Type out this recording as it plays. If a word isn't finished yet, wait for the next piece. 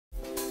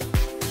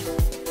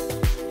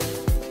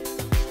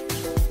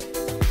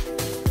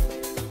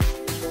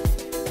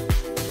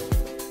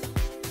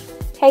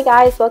Hey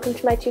guys, welcome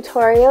to my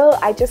tutorial.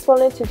 I just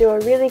wanted to do a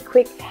really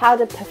quick how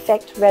to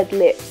perfect red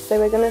lips. So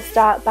we're going to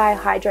start by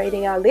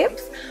hydrating our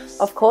lips.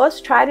 Of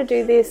course, try to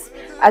do this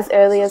as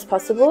early as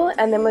possible,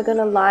 and then we're going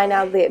to line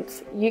our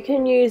lips. You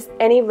can use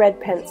any red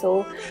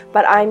pencil,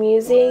 but I'm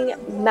using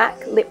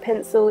MAC lip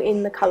pencil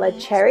in the color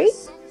Cherry.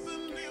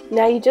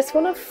 Now you just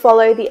want to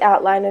follow the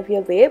outline of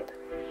your lip,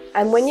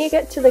 and when you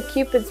get to the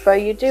Cupid's bow,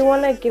 you do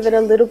want to give it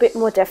a little bit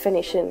more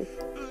definition.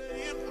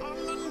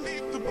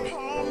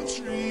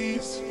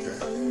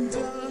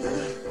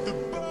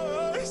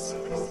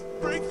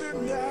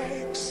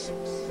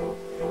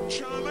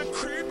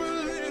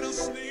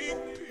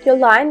 Your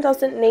line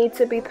doesn't need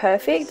to be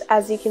perfect.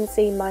 As you can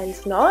see,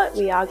 mine's not.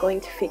 We are going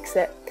to fix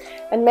it.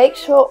 And make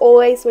sure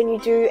always when you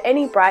do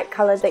any bright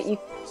color that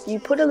you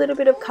put a little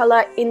bit of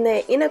color in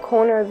the inner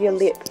corner of your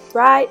lip,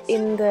 right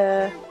in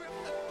the,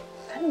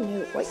 I don't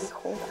know what you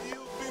call that.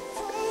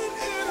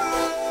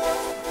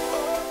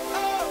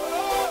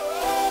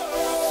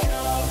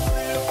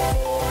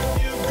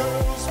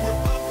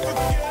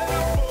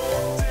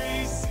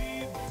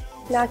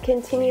 Now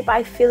continue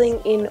by filling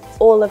in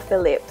all of the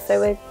lip. So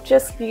we're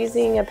just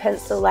using a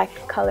pencil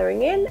like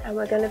colouring in, and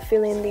we're going to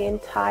fill in the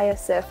entire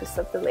surface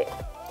of the lip.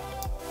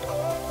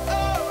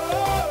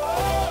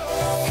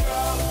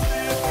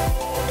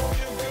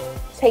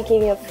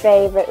 Taking your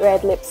favourite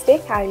red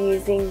lipstick, I'm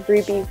using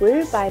Ruby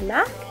Woo by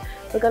MAC.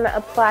 We're going to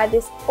apply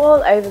this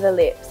all over the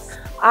lips.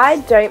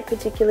 I don't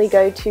particularly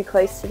go too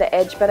close to the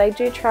edge, but I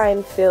do try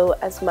and fill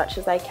as much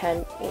as I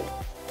can in.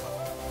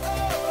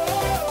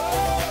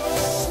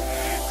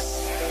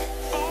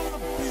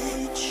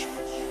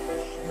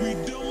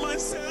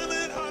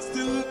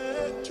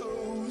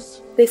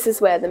 This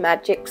is where the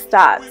magic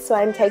starts. So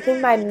I'm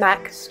taking my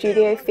MAC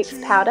Studio Fix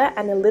powder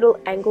and a little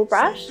angle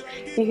brush.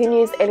 You can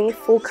use any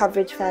full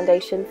coverage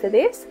foundation for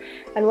this.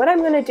 And what I'm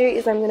going to do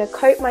is I'm going to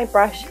coat my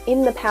brush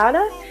in the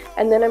powder,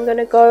 and then I'm going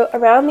to go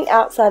around the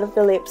outside of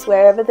the lips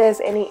wherever there's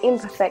any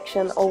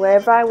imperfection or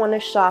wherever I want to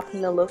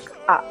sharpen the look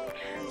up.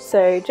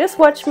 So just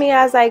watch me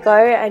as I go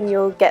and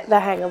you'll get the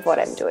hang of what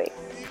I'm doing.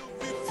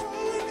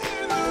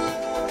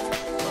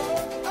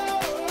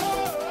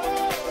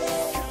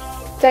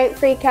 Don't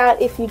freak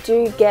out if you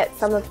do get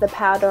some of the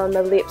powder on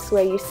the lips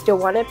where you still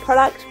wanted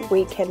product.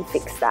 We can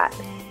fix that.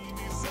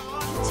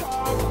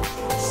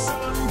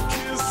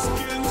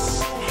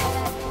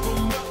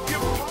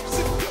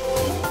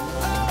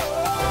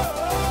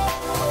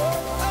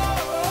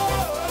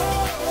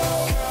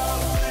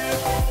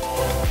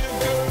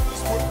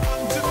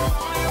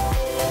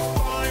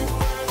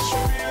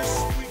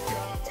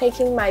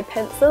 Taking my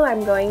pencil,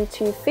 I'm going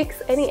to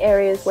fix any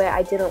areas where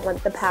I didn't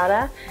want the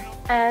powder.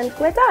 And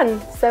we're done.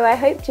 So I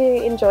hope you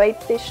enjoyed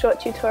this short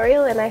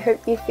tutorial, and I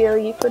hope you feel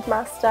you could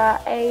master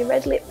a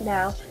red lip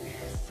now.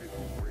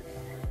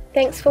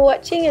 Thanks for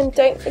watching, and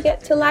don't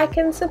forget to like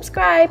and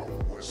subscribe.